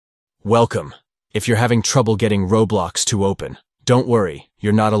Welcome. If you're having trouble getting Roblox to open, don't worry,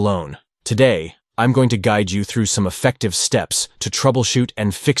 you're not alone. Today, I'm going to guide you through some effective steps to troubleshoot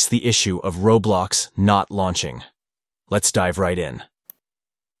and fix the issue of Roblox not launching. Let's dive right in.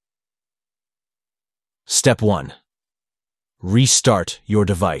 Step 1. Restart your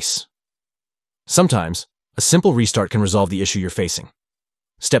device. Sometimes, a simple restart can resolve the issue you're facing.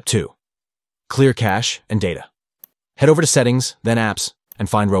 Step 2. Clear cache and data. Head over to Settings, then Apps, and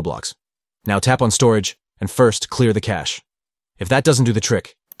find Roblox. Now tap on Storage, and first clear the cache. If that doesn't do the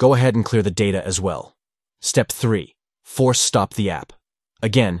trick, go ahead and clear the data as well. Step 3. Force stop the app.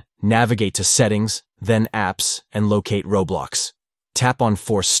 Again, navigate to Settings, then Apps, and locate Roblox. Tap on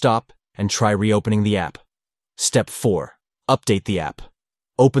Force Stop, and try reopening the app. Step 4. Update the app.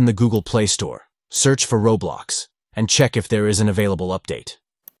 Open the Google Play Store, search for Roblox, and check if there is an available update.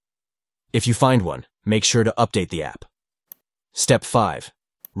 If you find one, make sure to update the app. Step 5.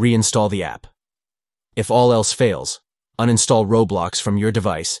 Reinstall the app. If all else fails, uninstall Roblox from your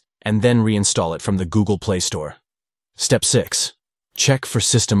device and then reinstall it from the Google Play Store. Step 6. Check for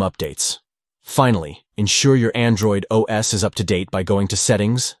system updates. Finally, ensure your Android OS is up to date by going to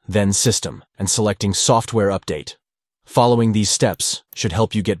Settings, then System, and selecting Software Update. Following these steps should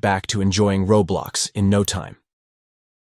help you get back to enjoying Roblox in no time.